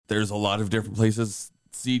there's a lot of different places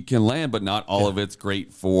seed can land, but not all of it's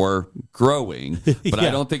great for growing. But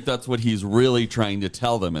I don't think that's what he's really trying to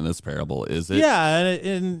tell them in this parable, is it? Yeah,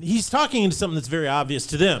 and he's talking into something that's very obvious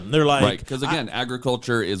to them. They're like... Right, because again,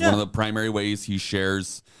 agriculture is one of the primary ways he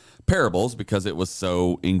shares parables because it was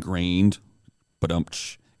so ingrained,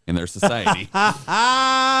 in their society.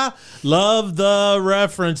 Love the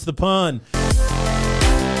reference, the pun.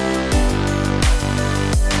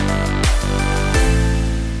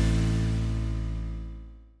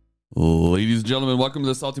 Ladies and gentlemen, welcome to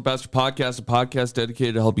the Salty Pastor Podcast, a podcast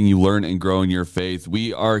dedicated to helping you learn and grow in your faith.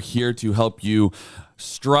 We are here to help you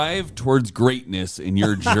strive towards greatness in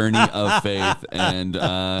your journey of faith and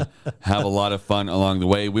have a lot of fun along the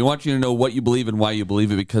way. We want you to know what you believe and why you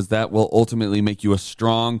believe it, because that will ultimately make you a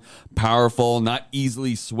strong, powerful, not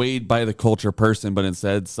easily swayed by the culture person, but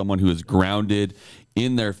instead someone who is grounded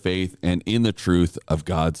in their faith and in the truth of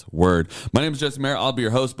God's word. My name is Jesse Mayer. I'll be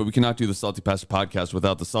your host, but we cannot do the Salty Pastor Podcast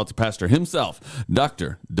without the Salty Pastor himself,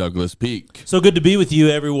 Dr. Douglas Peak. So good to be with you,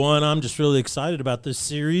 everyone. I'm just really excited about this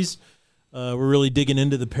series. We're really digging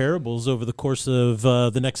into the parables over the course of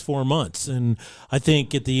the next 4 months. And I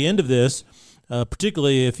think at the end of this,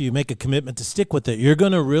 particularly if you make a commitment to stick with it, you're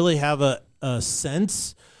going to really have a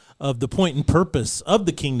sense of the point and purpose of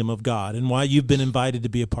the kingdom of God and why you've been invited to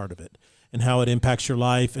be a part of it, and how it impacts your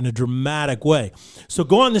life in a dramatic way. So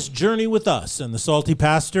go on this journey with us and the Salty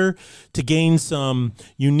Pastor to gain some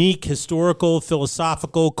unique historical,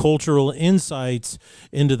 philosophical, cultural insights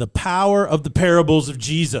into the power of the parables of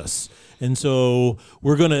Jesus. And so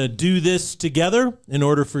we're going to do this together in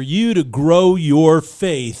order for you to grow your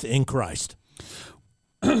faith in Christ.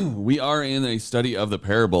 We are in a study of the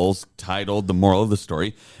parables titled The Moral of the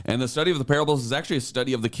Story. And the study of the parables is actually a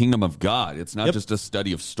study of the kingdom of God. It's not just a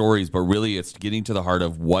study of stories, but really it's getting to the heart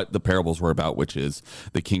of what the parables were about, which is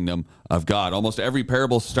the kingdom of God. Almost every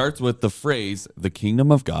parable starts with the phrase, the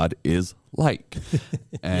kingdom of God is like.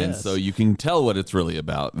 And so you can tell what it's really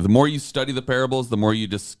about. The more you study the parables, the more you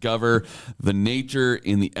discover the nature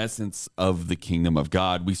in the essence of the kingdom of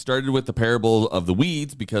God. We started with the parable of the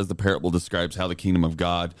weeds because the parable describes how the kingdom of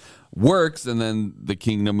God works, and then the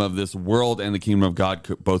kingdom of this world and the kingdom of God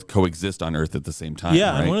both coexist on earth at the same time.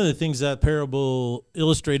 Yeah, right? And one of the things that parable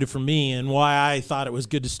illustrated for me and why I thought it was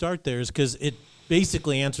good to start there is because it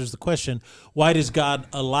basically answers the question, why does God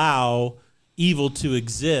allow evil to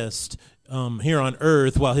exist here on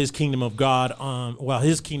earth while his kingdom of God while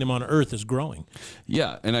his kingdom on earth is growing?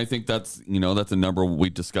 Yeah, and I think that's a number, we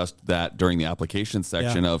discussed that during the application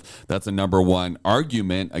section of that's a number one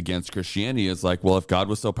argument against Christianity is like, well, if God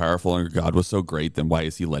was so powerful and God was so great, then why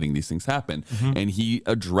is he letting these things happen? Mm-hmm. And he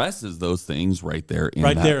addresses those things right there in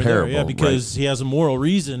that parable. Because he has a moral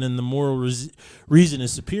reason, and the moral reason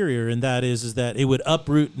is superior, and that is that it would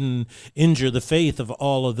uproot and injure the faith of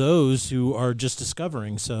all of those who are just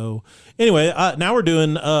discovering. So anyway, now we're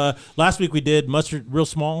doing, last week we did mustard, real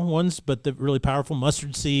small ones, but the really powerful,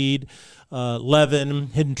 mustard seed, leaven,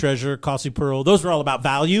 hidden treasure, costly pearl. Those were all about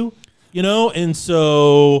value, and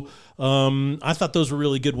so I thought those were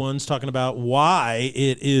really good ones, talking about why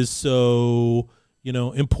it is so,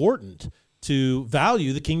 important to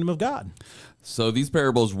value the kingdom of God. So these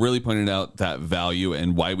parables really pointed out that value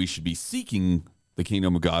and why we should be seeking the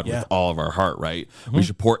kingdom of God with all of our heart, right? Mm-hmm. We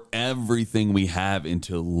should pour everything we have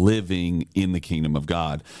into living in the kingdom of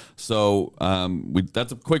God. So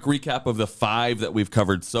that's a quick recap of the 5 that we've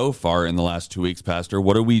covered so far in the last 2 weeks, Pastor.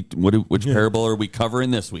 Which parable are we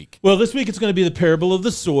covering this week? Well, this week it's going to be the parable of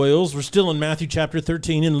the soils. We're still in Matthew chapter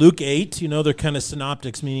 13 and Luke 8. They're kind of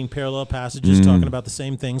synoptics, meaning parallel passages talking about the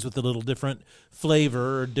same things with a little different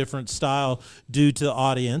flavor or different style due to the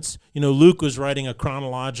audience. Luke was writing a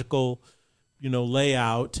chronological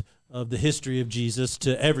layout of the history of Jesus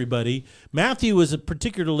to everybody. Matthew was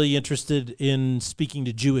particularly interested in speaking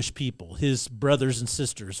to Jewish people, his brothers and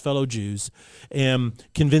sisters, fellow Jews, and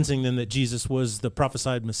convincing them that Jesus was the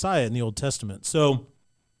prophesied Messiah in the Old Testament. So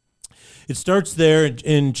it starts there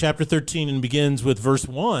in chapter 13 and begins with verse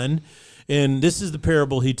 1, and this is the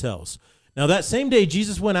parable he tells. Now that same day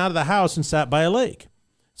Jesus went out of the house and sat by a lake.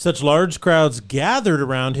 Such large crowds gathered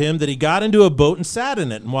around him that he got into a boat and sat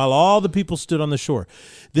in it, and while all the people stood on the shore.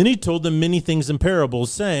 Then he told them many things in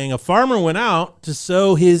parables, saying, a farmer went out to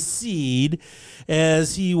sow his seed.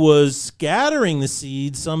 As he was scattering the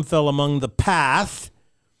seed, some fell among the path,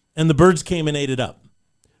 and the birds came and ate it up.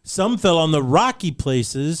 Some fell on the rocky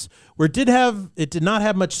places where it did not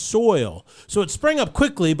have much soil. So it sprang up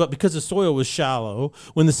quickly, but because the soil was shallow,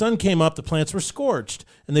 when the sun came up, the plants were scorched,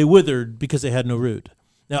 and they withered because they had no root.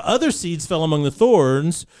 Now other seeds fell among the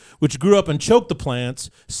thorns, which grew up and choked the plants.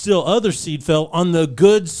 Still other seed fell on the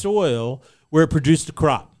good soil, where it produced a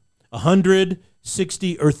crop, 100,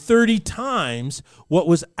 60, or 30 times what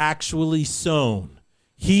was actually sown.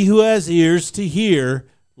 He who has ears to hear,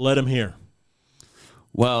 let him hear.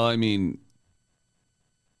 Well, I mean,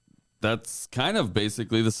 that's kind of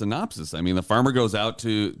basically the synopsis. I mean, the farmer goes out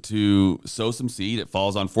to sow some seed. It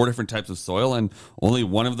falls on 4 different types of soil, and only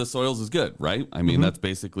one of the soils is good, right? I mean, that's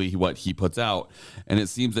basically what he puts out. And it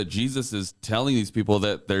seems that Jesus is telling these people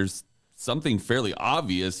that there's something fairly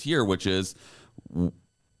obvious here, which is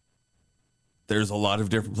there's a lot of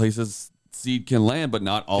different places seed can land, but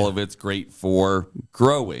not all of it's great for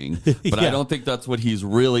growing. But I don't think that's what he's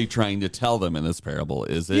really trying to tell them in this parable,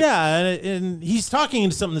 is it? Yeah, and he's talking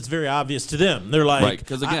into something that's very obvious to them. They're like... Right,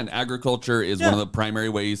 because again, agriculture is one of the primary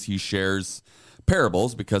ways he shares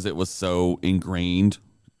parables because it was so ingrained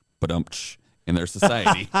in their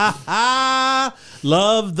society.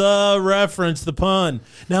 Love the reference, the pun.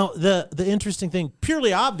 Now, the interesting thing,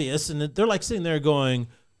 purely obvious, and they're like sitting there going,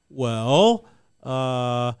 well...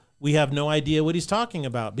 we have no idea what he's talking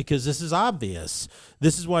about because this is obvious.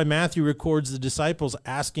 This is why Matthew records the disciples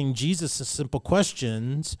asking Jesus simple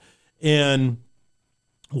questions and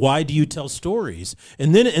why do you tell stories?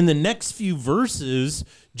 And then in the next few verses,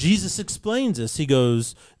 Jesus explains this. He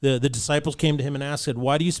goes, the disciples came to him and asked,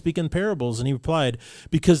 why do you speak in parables? And he replied,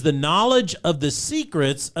 because the knowledge of the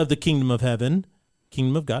secrets of the kingdom of heaven,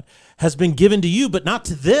 kingdom of God, has been given to you, but not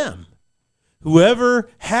to them. Whoever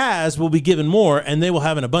has will be given more, and they will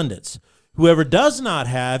have an abundance. Whoever does not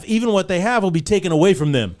have, even what they have will be taken away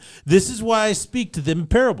from them. This is why I speak to them in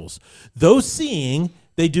parables. Though seeing,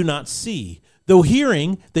 they do not see. Though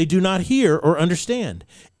hearing, they do not hear or understand.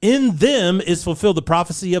 In them is fulfilled the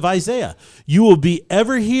prophecy of Isaiah. You will be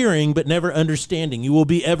ever hearing, but never understanding. You will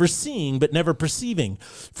be ever seeing, but never perceiving.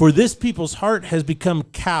 For this people's heart has become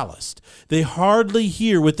calloused. They hardly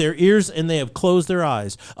hear with their ears, and they have closed their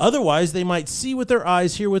eyes. Otherwise, they might see with their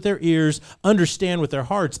eyes, hear with their ears, understand with their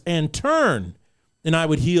hearts, and turn, and I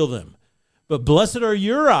would heal them. But blessed are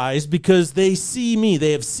your eyes because they see me.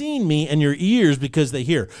 They have seen me, and your ears because they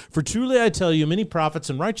hear. For truly I tell you, many prophets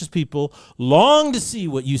and righteous people long to see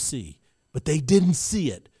what you see, but they didn't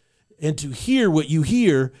see it. And to hear what you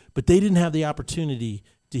hear, but they didn't have the opportunity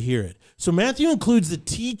to hear it. So Matthew includes the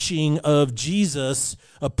teaching of Jesus'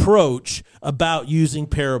 approach about using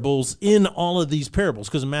parables in all of these parables,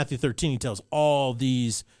 because in Matthew 13 he tells all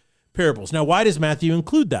these parables. Now, why does Matthew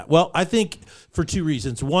include that? Well, I think for 2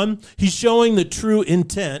 reasons. One, he's showing the true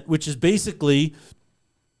intent, which is basically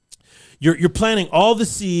you're planting all the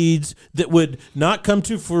seeds that would not come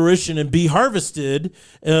to fruition and be harvested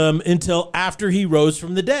until after he rose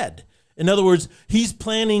from the dead. In other words, he's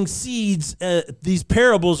planting seeds. These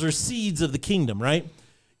parables are seeds of the kingdom, right?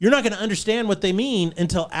 You're not going to understand what they mean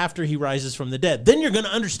until after he rises from the dead. Then you're going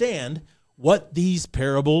to understand what these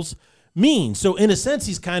parables mean. So in a sense,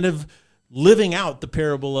 he's kind of living out the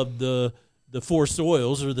parable of the 4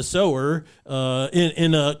 soils or the sower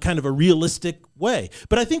in a kind of a realistic way.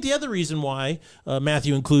 But I think the other reason why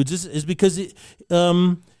Matthew includes this is because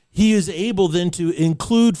he is able then to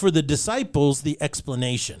include for the disciples the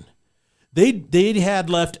explanation. They had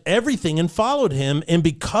left everything and followed him, and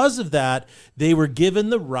because of that, they were given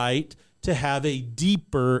the right to have a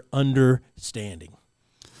deeper understanding.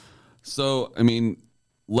 So, I mean,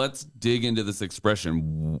 let's dig into this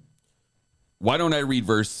expression. Why don't I read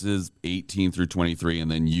verses 18 through 23,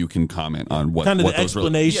 and then you can comment on what kind of what the those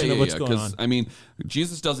explanation really, of what's going on. Because I mean,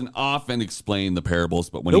 Jesus doesn't often explain the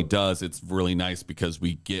parables, but when he does, it's really nice because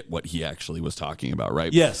we get what he actually was talking about,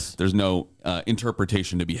 right? Yes. There's no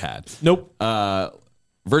interpretation to be had. Nope.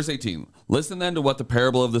 Verse 18, listen then to what the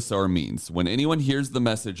parable of the sower means. When anyone hears the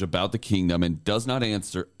message about the kingdom and does not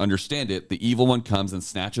understand it, the evil one comes and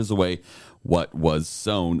snatches away what was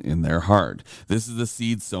sown in their heart. This is the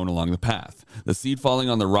seed sown along the path. The seed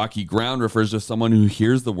falling on the rocky ground refers to someone who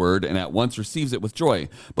hears the word and at once receives it with joy.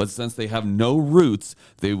 But since they have no roots,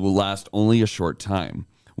 they will last only a short time.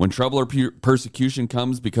 When trouble or persecution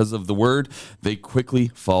comes because of the word, they quickly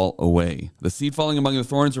fall away. The seed falling among the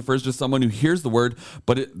thorns refers to someone who hears the word,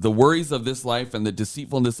 but the worries of this life and the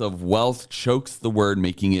deceitfulness of wealth chokes the word,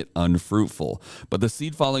 making it unfruitful. But the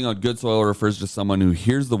seed falling on good soil refers to someone who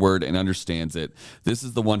hears the word and understands it. This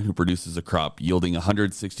is the one who produces a crop yielding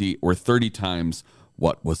 160 or 30 times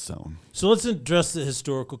what was sown. So let's address the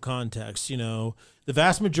historical context. You know, the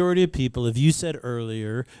vast majority of people, as you said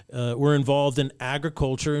earlier, were involved in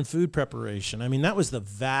agriculture and food preparation. I mean, that was the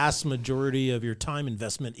vast majority of your time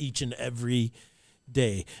investment each and every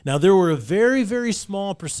day. Now, there were a very, very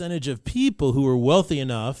small percentage of people who were wealthy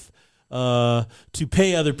enough to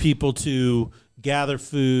pay other people to gather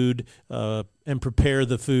food and prepare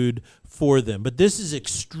the food for them. But this is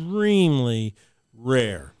extremely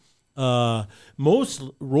rare. Most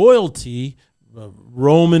royalty,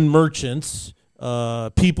 Roman merchants,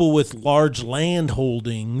 people with large land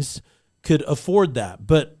holdings could afford that.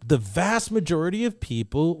 But the vast majority of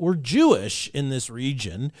people were Jewish in this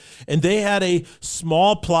region, and they had a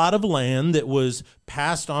small plot of land that was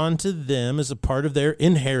passed on to them as a part of their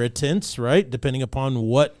inheritance, right, depending upon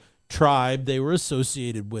what tribe they were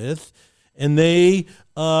associated with. And they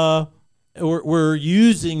were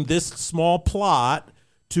using this small plot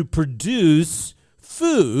to produce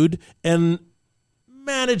food and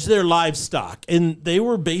manage their livestock. And they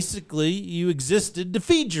were basically, you existed to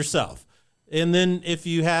feed yourself. And then if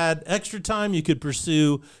you had extra time, you could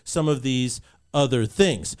pursue some of these other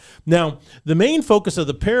things. Now, the main focus of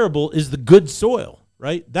the parable is the good soil,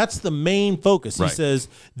 right? That's the main focus. Right. He says,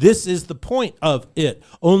 this is the point of it.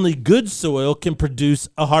 Only good soil can produce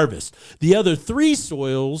a harvest. The other three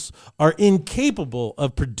soils are incapable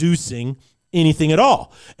of producing anything at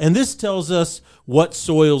all. And this tells us what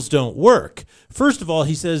soils don't work. First of all,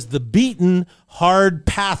 he says the beaten, hard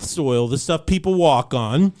path soil, the stuff people walk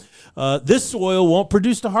on, this soil won't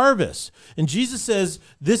produce a harvest. And Jesus says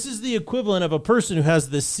this is the equivalent of a person who has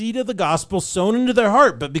the seed of the gospel sown into their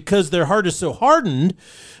heart, but because their heart is so hardened,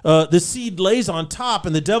 the seed lays on top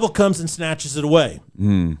and the devil comes and snatches it away.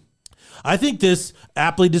 I think this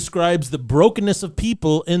aptly describes the brokenness of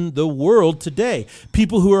people in the world today.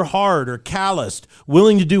 People who are hard or calloused,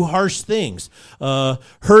 willing to do harsh things,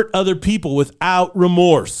 hurt other people without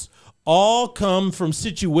remorse, all come from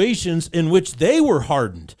situations in which they were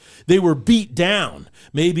hardened. They were beat down,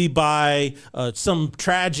 maybe by some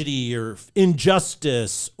tragedy or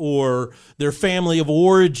injustice or their family of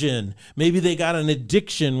origin. Maybe they got an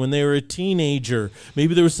addiction when they were a teenager.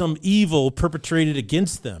 Maybe there was some evil perpetrated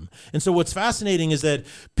against them. And so what's fascinating is that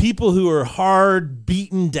people who are hard,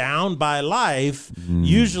 beaten down by life,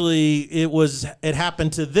 usually it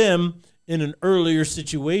happened to them in an earlier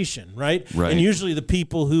situation, right? And usually the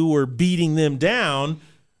people who were beating them down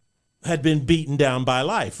had been beaten down by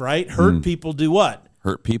life, right? Hurt people do what?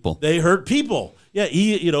 Hurt people. They hurt people. Yeah,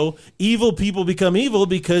 evil people become evil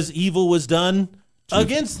because evil was done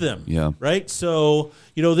against them. Yeah. Right? So,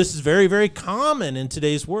 this is very, very common in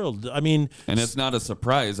today's world. I mean, and it's not a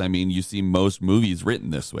surprise. I mean, you see most movies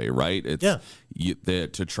written this way, right? It's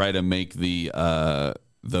to try to make the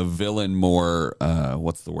villain more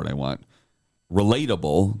what's the word I want?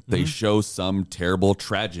 Relatable. They show some terrible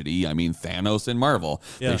tragedy. I mean, Thanos in Marvel,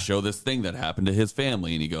 they show this thing that happened to his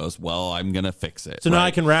family, and he goes, well, I'm going to fix it. So now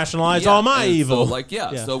I can rationalize all my evil.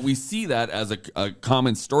 So, so we see that as a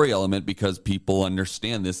common story element because people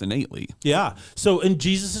understand this innately. Yeah. So, and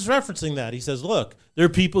Jesus is referencing that. He says, look, there are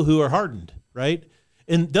people who are hardened, right?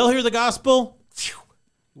 And they'll hear the gospel,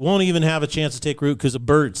 won't even have a chance to take root because a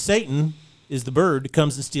bird, Satan, is the bird,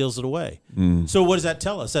 comes and steals it away. So what does that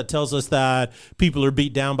tell us? That tells us that people are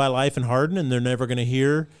beat down by life and hardened, and they're never going to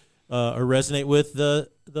hear or resonate with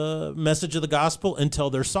the message of the gospel until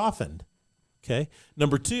they're softened. Okay.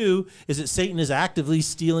 Number two is that Satan is actively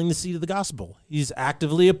stealing the seed of the gospel. He's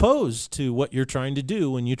actively opposed to what you're trying to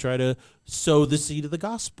do when you try to sow the seed of the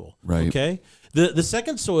gospel. Right. Okay. The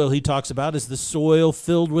second soil he talks about is the soil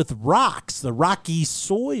filled with rocks, the rocky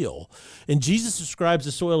soil. And Jesus describes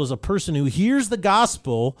the soil as a person who hears the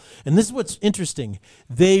gospel, and this is what's interesting.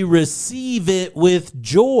 They receive it with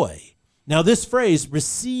joy. Now, this phrase,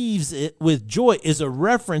 receives it with joy, is a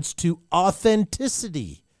reference to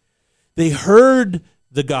authenticity. They heard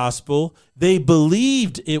the gospel, they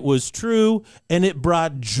believed it was true, and it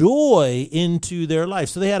brought joy into their life.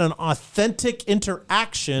 So they had an authentic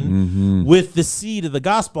interaction with the seed of the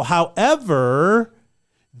gospel. However,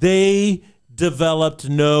 they developed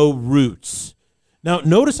no roots. Now,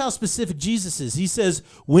 notice how specific Jesus is. He says,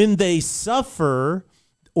 when they suffer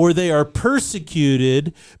or they are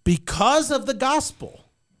persecuted because of the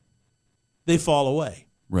gospel, they fall away.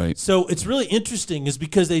 Right. So it's really interesting is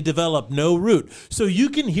because they develop no root. So you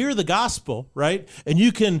can hear the gospel, right? And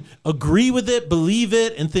you can agree with it, believe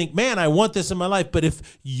it, and think, man, I want this in my life. But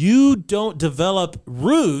if you don't develop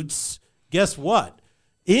roots, guess what?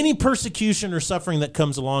 Any persecution or suffering that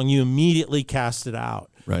comes along, you immediately cast it out.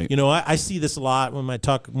 Right. I see this a lot when I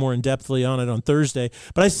talk more in-depthly on it on Thursday,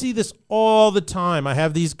 but I see this all the time. I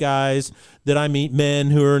have these guys that I meet,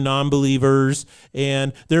 men who are non-believers,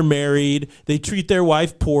 and they're married. They treat their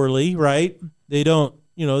wife poorly, right? They don't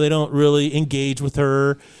really engage with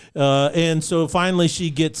her. And so finally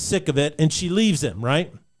she gets sick of it and she leaves him,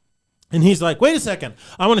 right? And he's like, wait a second,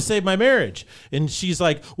 I want to save my marriage. And she's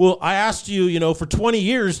like, well, I asked you, for 20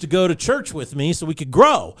 years to go to church with me so we could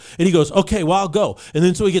grow. And he goes, okay, well, I'll go. And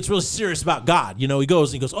then so he gets really serious about God. He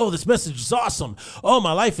goes, oh, this message is awesome. Oh,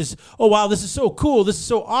 my life is, oh, wow, this is so cool. This is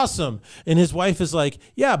so awesome. And his wife is like,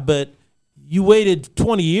 yeah, but you waited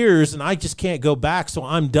 20 years and I just can't go back, so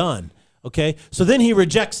I'm done. Okay? So then he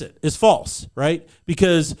rejects it. It's false, right?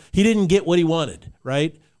 Because he didn't get what he wanted,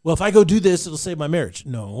 right? Well, if I go do this, it'll save my marriage.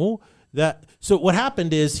 No. So what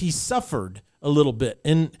happened is he suffered a little bit.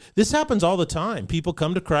 And this happens all the time. People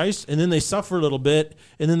come to Christ and then they suffer a little bit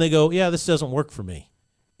and then they go, yeah, this doesn't work for me.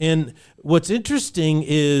 And what's interesting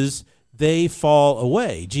is they fall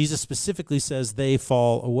away. Jesus specifically says they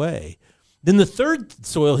fall away. Then the third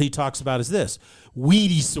soil he talks about is this,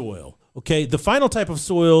 weedy soil. Okay, the final type of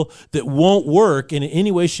soil that won't work in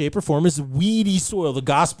any way, shape, or form is weedy soil. The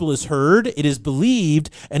gospel is heard, it is believed,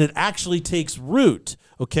 and it actually takes root.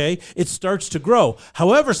 Okay, it starts to grow.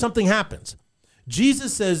 However, something happens.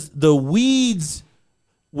 Jesus says the weeds,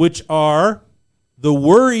 which are the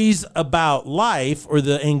worries about life or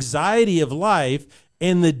the anxiety of life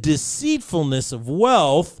and the deceitfulness of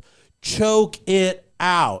wealth, choke it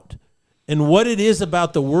out. And what it is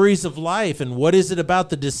about the worries of life and what is it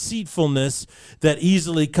about the deceitfulness that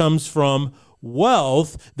easily comes from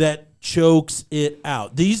wealth that chokes it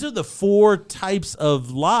out. These are the four types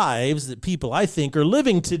of lives that people, I think, are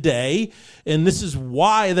living today. And this is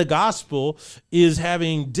why the gospel is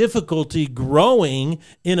having difficulty growing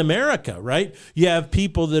in America, right? You have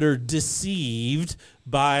people that are deceived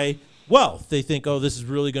by wealth. They think, oh, this is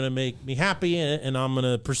really going to make me happy and I'm going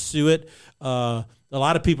to pursue it. A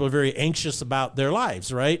lot of people are very anxious about their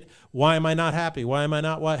lives, right? Why am I not happy? Why am I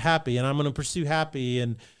not happy? And I'm going to pursue happy.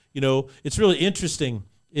 And, it's really interesting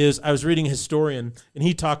is I was reading a historian and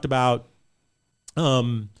he talked about,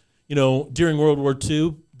 during World War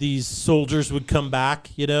II, these soldiers would come back,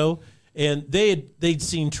 and they'd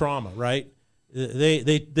seen trauma, right?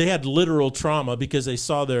 They had literal trauma because they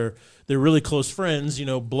saw their really close friends,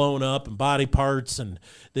 blown up and body parts, and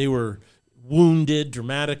they were wounded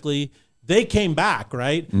dramatically. They came back,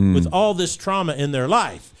 right, with all this trauma in their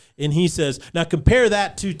life. And he says, now compare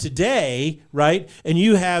that to today, right? And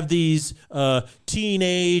you have these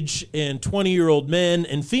teenage and 20-year-old men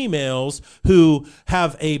and females who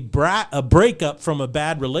have a breakup from a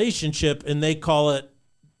bad relationship, and they call it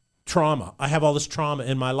trauma. I have all this trauma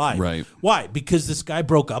in my life. Right. Why? Because this guy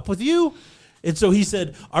broke up with you? And so he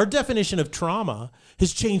said, our definition of trauma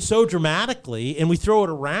has changed so dramatically, and we throw it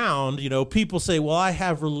around. People say, well, I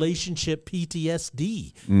have relationship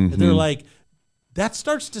PTSD. And they're like, that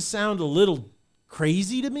starts to sound a little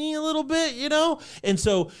crazy to me a little bit, And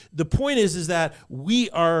so the point is that we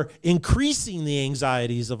are increasing the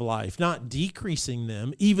anxieties of life, not decreasing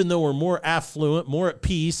them, even though we're more affluent, more at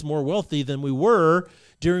peace, more wealthy than we were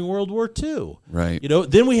during World War II. Right.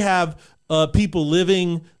 Then we have people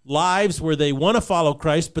living lives where they want to follow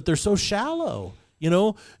Christ, but they're so shallow.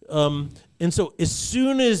 And so as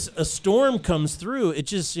soon as a storm comes through, it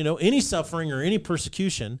just, any suffering or any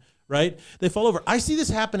persecution, right, they fall over. I see this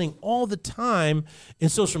happening all the time in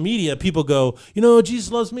social media. People go,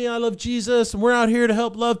 Jesus loves me, I love Jesus, and we're out here to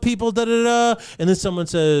help love people, da-da-da. And then someone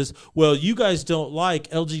says, well, you guys don't like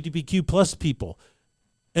LGBTQ plus people.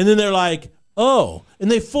 And then they're like, oh, and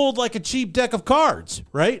they fold like a cheap deck of cards,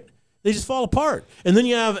 right? They just fall apart. And then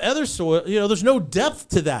you have other soil, there's no depth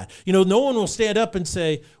to that. No one will stand up and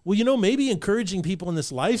say, well, maybe encouraging people in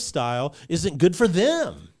this lifestyle isn't good for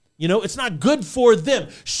them. It's not good for them.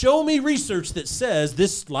 Show me research that says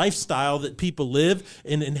this lifestyle that people live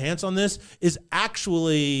and enhance on this is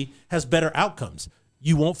actually has better outcomes.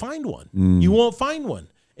 You won't find one. You won't find one.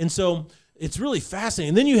 And so it's really fascinating.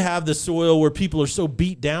 And then you have the soil where people are so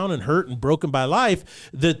beat down and hurt and broken by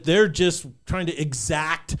life that they're just trying to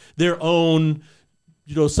exact their own,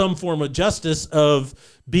 some form of justice of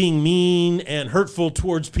being mean and hurtful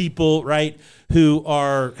towards people, right, who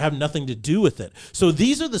have nothing to do with it. So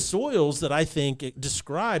these are the soils that I think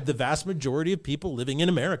describe the vast majority of people living in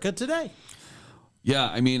America today. Yeah,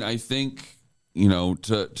 I think,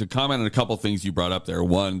 to comment on a couple things you brought up there.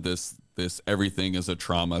 One, this everything is a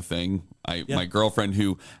trauma thing. My girlfriend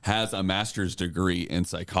who has a master's degree in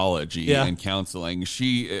psychology and counseling,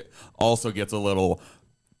 she also gets a little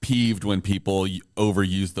peeved when people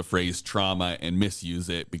overuse the phrase trauma and misuse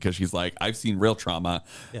it, because she's like, I've seen real trauma,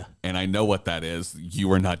 and I know what that is.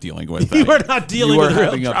 You are not dealing with that. You are not dealing with real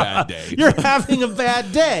having trauma. a bad day. You're having a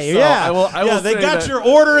bad day. So yeah. I will they say got that- your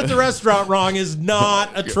order at the restaurant wrong is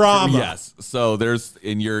not a trauma. Yes. So there's,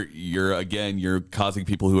 and you're causing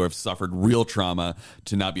people who have suffered real trauma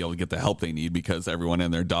to not be able to get the help they need, because everyone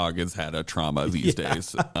and their dog has had a trauma these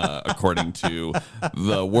days, according to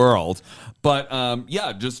the world. But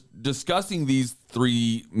just discussing these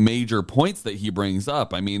three major points that he brings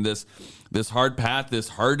up. I mean, this hard path, this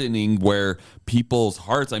hardening where people's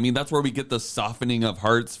hearts, I mean, that's where we get the softening of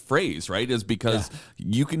hearts phrase, right? Is because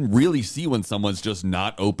you can really see when someone's just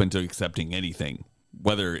not open to accepting anything,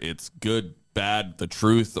 whether it's good, bad, the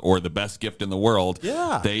truth, or the best gift in the world.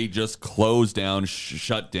 Yeah. They just close down,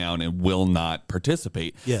 shut down, and will not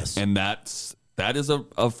participate. Yes. And that is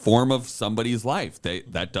a form of somebody's life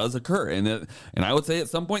that does occur. And I would say at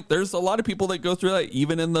some point, there's a lot of people that go through that,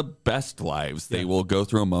 even in the best lives. They will go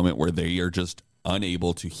through a moment where they are just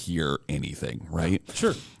unable to hear anything, right?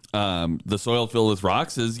 Sure. The soil filled with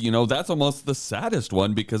rocks is, that's almost the saddest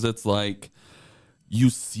one, because it's like, you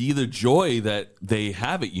see the joy that they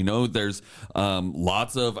have it. There's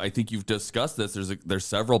lots of, I think you've discussed this, there's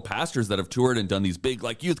several pastors that have toured and done these big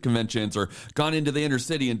like youth conventions, or gone into the inner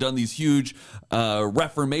city and done these huge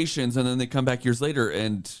reformations, and then they come back years later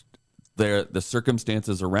and the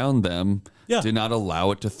circumstances around them did not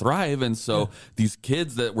allow it to thrive. And so these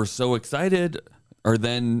kids that were so excited are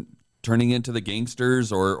then turning into the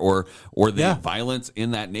gangsters or the violence in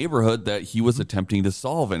that neighborhood that he was attempting to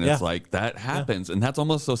solve. And it's like, that happens. And that's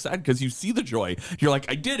almost so sad, because you see the joy. You're like,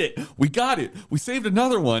 I did it. We got it. We saved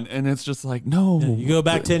another one. And it's just like, no. You go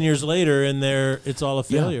back 10 years later and it's all a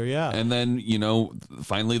failure. Yeah. And then,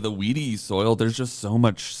 finally the weedy soil, there's just so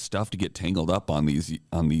much stuff to get tangled up on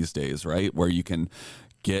these days, right? Where you can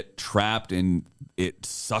get trapped and it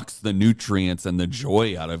sucks the nutrients and the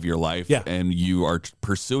joy out of your life, and you are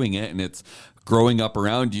pursuing it, and it's growing up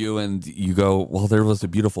around you, and you go, well, there was a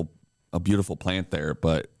beautiful plant there,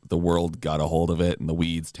 but the world got a hold of it, and the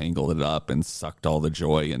weeds tangled it up and sucked all the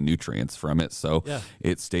joy and nutrients from it. So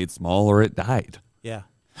it stayed small or it died. Yeah.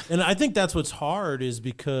 And I think that's what's hard, is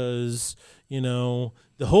because, the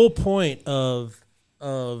whole point of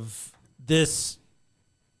this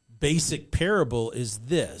basic parable is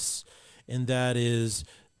this, and that is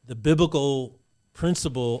the biblical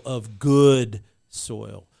principle of good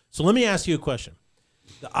soil. So let me ask you a question.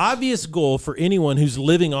 The obvious goal for anyone who's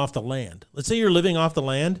living off the land, let's say you're living off the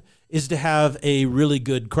land, is to have a really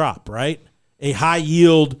good crop, right? A high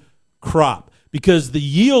yield crop, because the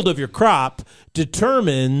yield of your crop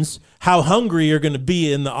determines how hungry you're going to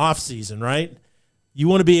be in the off season, right? You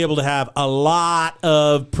want to be able to have a lot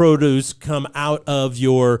of produce come out of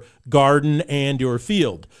your garden and your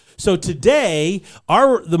field. So today,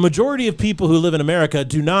 the majority of people who live in America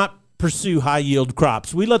do not pursue high yield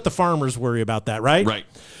crops. We let the farmers worry about that, right? Right.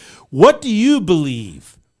 What do you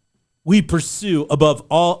believe we pursue above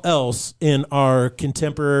all else in our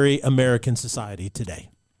contemporary American society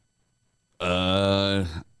today? Power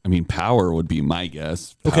would be my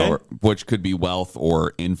guess. Power, which could be wealth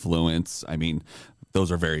or influence. Those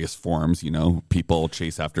are various forms, people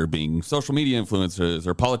chase after being social media influencers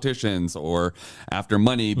or politicians, or after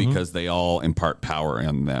money, because they all impart power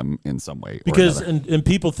in them in some way. Because, and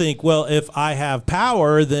people think, well, if I have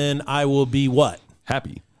power, then I will be what?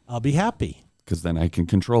 Happy. I'll be happy. Because then I can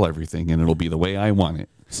control everything and it'll be the way I want it.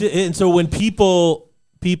 And so when people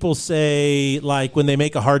say, like, when they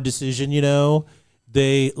make a hard decision,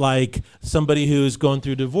 they, like somebody who's going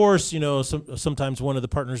through divorce, sometimes one of the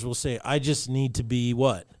partners will say, I just need to be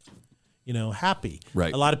what? Happy.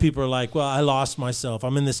 Right. A lot of people are like, well, I lost myself.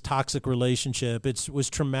 I'm in this toxic relationship. It was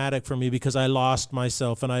traumatic for me because I lost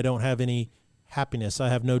myself and I don't have any happiness. I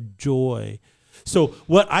have no joy. So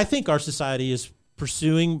what I think our society is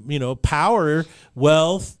pursuing, power,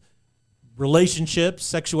 wealth, relationships,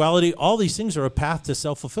 sexuality, all these things are a path to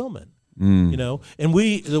self-fulfillment. And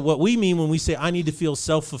what we mean when we say I need to feel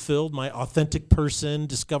self-fulfilled, my authentic person,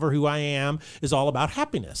 discover who I am, is all about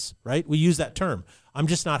happiness, right? We use that term. I'm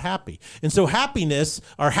just not happy. And so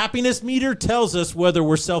our happiness meter tells us whether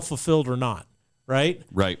we're self-fulfilled or not, right?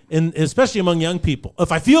 Right. And especially among young people.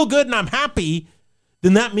 If I feel good and I'm happy,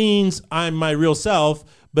 then that means I'm my real self,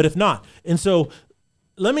 but if not. And so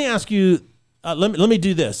let me ask you, let me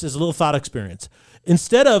do this as a little thought experience.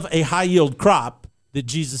 Instead of a high yield crop that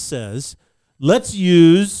Jesus says, let's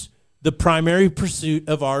use the primary pursuit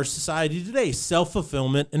of our society today,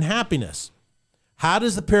 self-fulfillment and happiness. How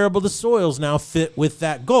does the parable of the soils now fit with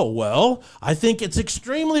that goal? Well, I think it's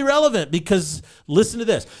extremely relevant because listen to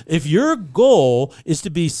this. If your goal is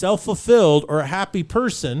to be self-fulfilled or a happy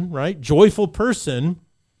person, right, joyful person,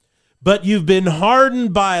 but you've been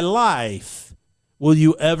hardened by life, will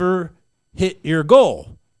you ever hit your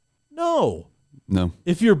goal? No.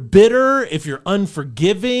 If you're bitter, if you're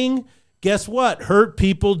unforgiving, guess what? Hurt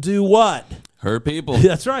people do what? Hurt people.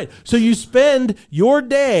 That's right. So you spend your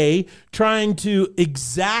day trying to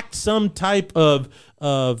exact some type of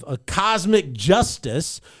a cosmic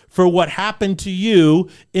justice for what happened to you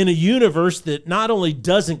in a universe that not only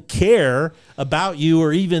doesn't care about you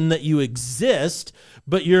or even that you exist,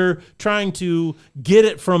 but you're trying to get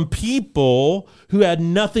it from people who had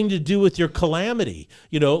nothing to do with your calamity.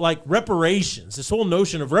 Like reparations, this whole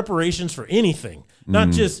notion of reparations for anything,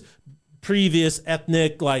 not just previous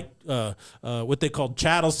ethnic, like what they called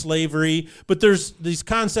chattel slavery, but there's this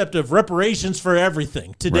concept of reparations for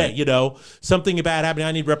everything today. Right. Something bad happening,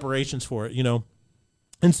 I need reparations for it.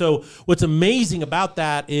 And so what's amazing about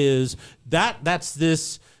that is that's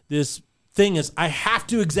this thing is I have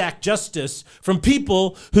to exact justice from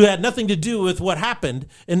people who had nothing to do with what happened,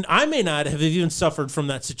 and I may not have even suffered from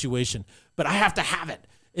that situation, but I have to have it.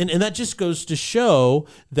 And that just goes to show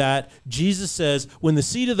that Jesus says when the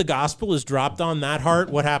seed of the gospel is dropped on that heart,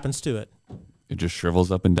 what happens to it? It just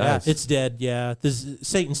shrivels up and dies. Yeah, it's dead, yeah.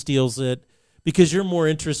 Satan steals it because you're more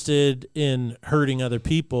interested in hurting other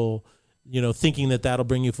people, thinking that that'll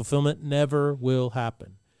bring you fulfillment. Never will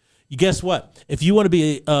happen. You guess what? If you want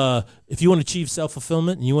to achieve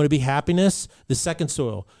self-fulfillment and you want to be happiness, the second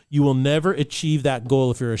soil, you will never achieve that goal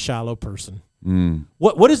if you're a shallow person.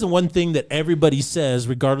 What is the one thing that everybody says,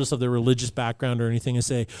 regardless of their religious background or anything, and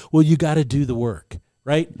say, well, you got to do the work,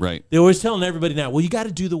 right? Right. They're always telling everybody now, well, you got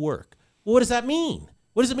to do the work. Well, what does that mean?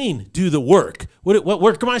 What does it mean? Do the work. What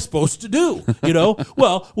work am I supposed to do?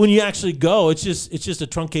 Well, when you actually go, it's just a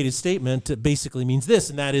truncated statement that basically means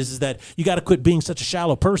this, and that is that you got to quit being such a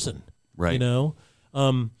shallow person. Right.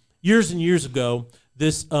 Years and years ago,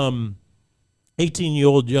 this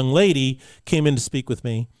 18-year-old young lady came in to speak with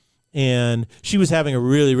me, and she was having a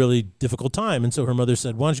really, really difficult time. And so her mother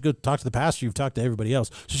said, why don't you go talk to the pastor? You've talked to everybody else.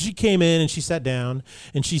 So she came in and she sat down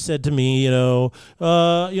and she said to me,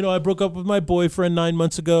 I broke up with my boyfriend 9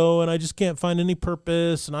 months ago and I just can't find any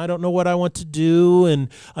purpose and I don't know what I want to do. And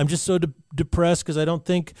I'm just so depressed because I don't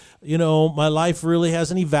think, my life really has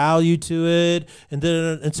any value to it.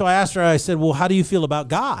 And so I asked her, I said, well, how do you feel about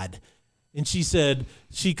God? And she said,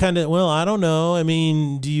 I don't know. I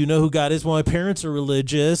mean, do you know who God is? Well, my parents are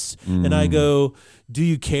religious. And I go, do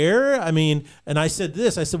you care? I mean, and I said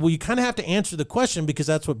this, well, you kind of have to answer the question because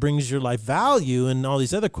that's what brings your life value. And all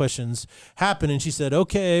these other questions happen. And she said,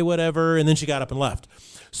 okay, whatever. And then she got up and left.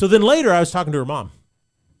 So then later I was talking to her mom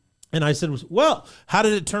and I said, well, how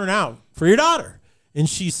did it turn out for your daughter? And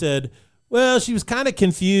she said, well, she was kind of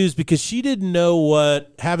confused because she didn't know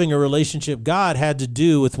what having a relationship with God had to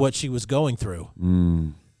do with what she was going through.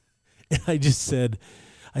 And I just said,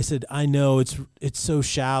 I know it's so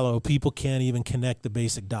shallow. People can't even connect the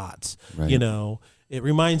basic dots. Right. It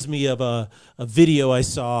reminds me of a video I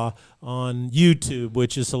saw on YouTube,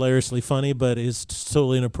 which is hilariously funny, but is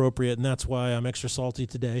totally inappropriate. And that's why I'm extra salty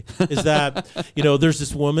today is that, there's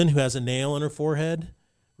this woman who has a nail in her forehead,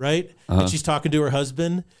 right? And she's talking to her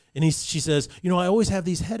husband. And she says, I always have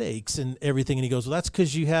these headaches and everything. And he goes, well, that's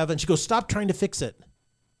because you haven't. She goes, stop trying to fix it.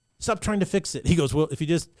 Stop trying to fix it. He goes, well, if you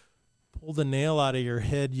just pull the nail out of your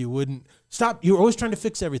head, you wouldn't. Stop. You're always trying to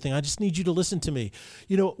fix everything. I just need you to listen to me.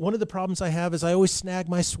 One of the problems I have is I always snag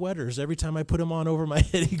my sweaters every time I put them on over my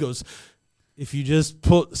head. He goes, if you just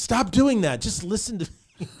stop doing that. Just listen to me.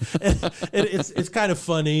 and it's kind of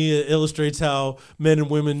funny. It illustrates how men and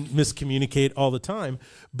women miscommunicate all the time.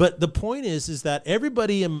 But the point is that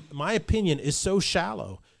everybody, in my opinion, is so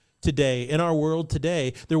shallow today in our world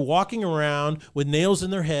today. They're walking around with nails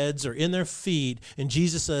in their heads or in their feet, and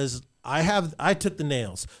Jesus says, I took the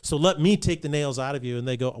nails, so let me take the nails out of you. And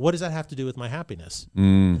they go, what does that have to do with my happiness?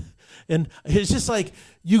 And it's just like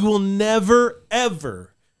you will never,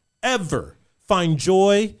 ever, ever find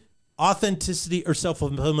joy, authenticity, or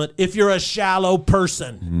self-fulfillment if you're a shallow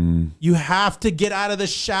person. You have to get out of the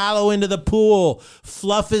shallow into the pool.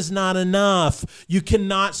 Fluff is not enough. You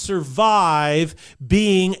cannot survive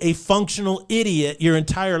being a functional idiot your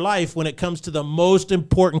entire life when it comes to the most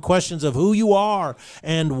important questions of who you are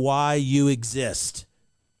and why you exist.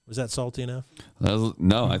 Was that salty enough?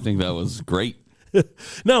 No, I think that was great.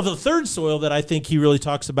 Now, the third soil that I think he really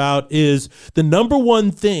talks about is the number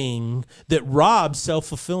one thing that robs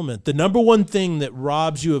self-fulfillment. The number one thing that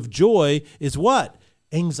robs you of joy is what?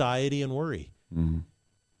 Anxiety and worry.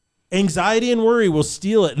 Anxiety and worry will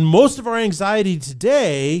steal it. And most of our anxiety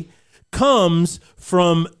today comes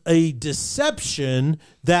from a deception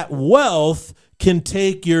that wealth can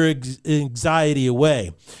take your anxiety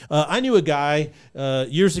away. I knew a guy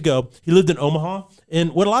years ago. He lived in Omaha.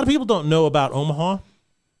 And what a lot of people don't know about Omaha,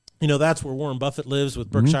 that's where Warren Buffett lives with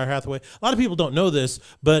Berkshire Hathaway. A lot of people don't know this,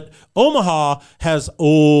 but Omaha has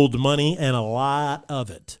old money and a lot of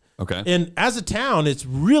it. Okay. And as a town, it's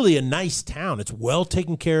really a nice town. It's well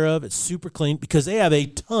taken care of. It's super clean because they have a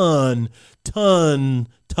ton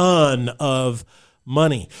of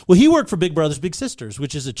money. Well, he worked for Big Brothers Big Sisters,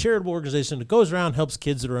 which is a charitable organization that goes around and helps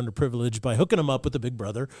kids that are underprivileged by hooking them up with a big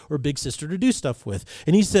brother or big sister to do stuff with.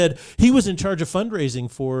 And he said he was in charge of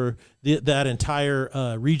fundraising for that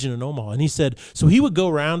entire region in Omaha. And he said, so he would go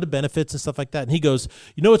around to benefits and stuff like that. And he goes,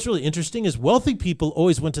 what's really interesting is wealthy people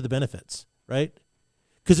always went to the benefits, right?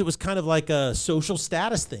 Because it was kind of like a social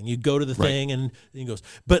status thing. You'd go to the thing and he goes,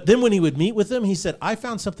 but then when he would meet with them, he said, I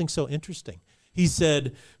found something so interesting. He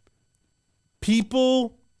said,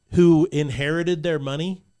 people who inherited their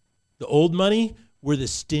money, the old money, were the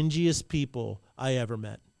stingiest people I ever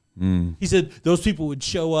met. He said those people would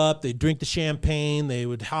show up, they'd drink the champagne, they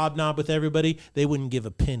would hobnob with everybody. They wouldn't give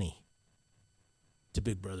a penny to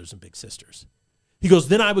Big Brothers and Big Sisters. He goes,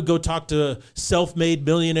 then I would go talk to self-made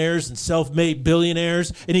millionaires and self-made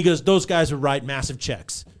billionaires, and he goes, those guys would write massive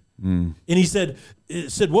checks. And he said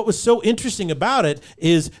what was so interesting about it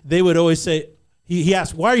is they would always say, he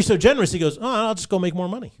asked, why are you so generous? He goes, I'll just go make more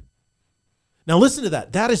money. Now listen to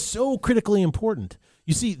that. That is so critically important.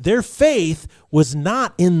 You see, their faith was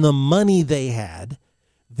not in the money they had.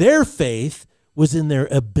 Their faith was in their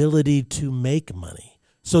ability to make money.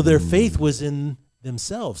 So their faith was in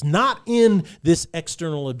themselves, not in this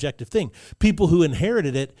external objective thing. People who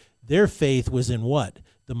inherited it, their faith was in what?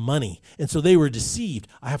 The money. And so they were deceived.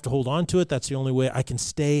 I have to hold on to it. That's the only way I can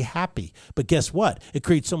stay happy. But guess what? It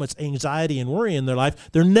creates so much anxiety and worry in their life.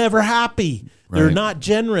 They're never happy. Right. They're not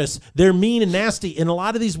generous. They're mean and nasty. And a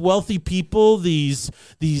lot of these wealthy people, these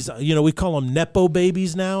we call them Nepo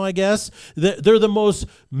babies now, I guess. They're the most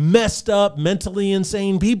messed up, mentally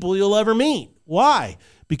insane people you'll ever meet. Why?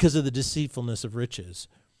 Because of the deceitfulness of riches.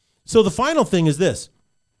 So the final thing is this,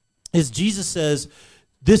 is Jesus says,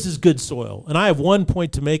 this is good soil. And I have one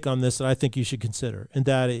point to make on this that I think you should consider, and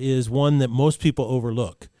that is one that most people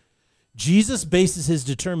overlook. Jesus bases his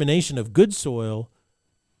determination of good soil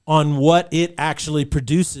on what it actually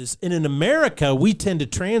produces. And in America, we tend to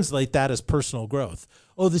translate that as personal growth.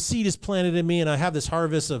 Oh, the seed is planted in me, and I have this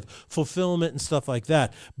harvest of fulfillment and stuff like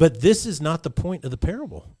that. But this is not the point of the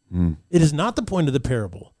parable. It is not the point of the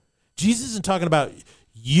parable. Jesus isn't talking about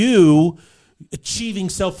you achieving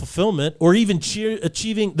self-fulfillment or even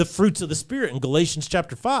achieving the fruits of the Spirit in Galatians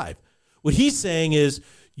chapter 5. What he's saying is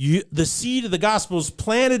the seed of the gospel is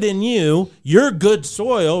planted in you. You're good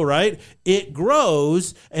soil, right? It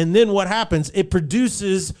grows, and then what happens? It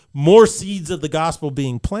produces more seeds of the gospel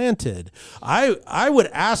being planted. I would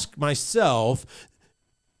ask myself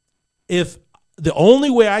if the only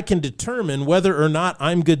way I can determine whether or not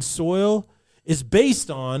I'm good soil is based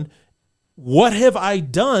on what have I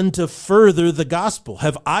done to further the gospel?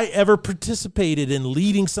 Have I ever participated in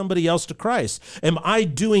leading somebody else to Christ? Am I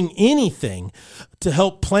doing anything to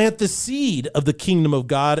help plant the seed of the kingdom of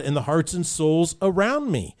God in the hearts and souls around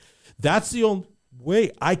me? That's the only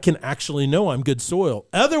way I can actually know I'm good soil.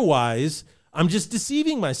 Otherwise, I'm just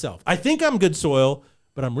deceiving myself. I think I'm good soil,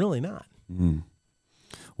 but I'm really not.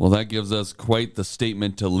 Well, that gives us quite the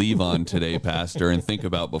statement to leave on today, Pastor, and think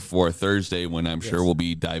about before Thursday when I'm sure we'll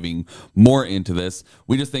be diving more into this.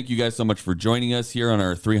 We just thank you guys so much for joining us here on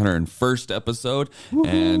our 301st episode. Woo-hoo.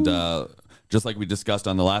 And just like we discussed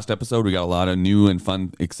on the last episode, we got a lot of new and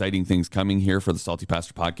fun, exciting things coming here for the Salty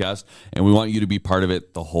Pastor podcast, and we want you to be part of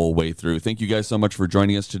it the whole way through. Thank you guys so much for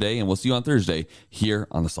joining us today, and we'll see you on Thursday here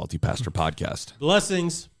on the Salty Pastor podcast.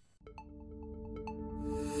 Blessings.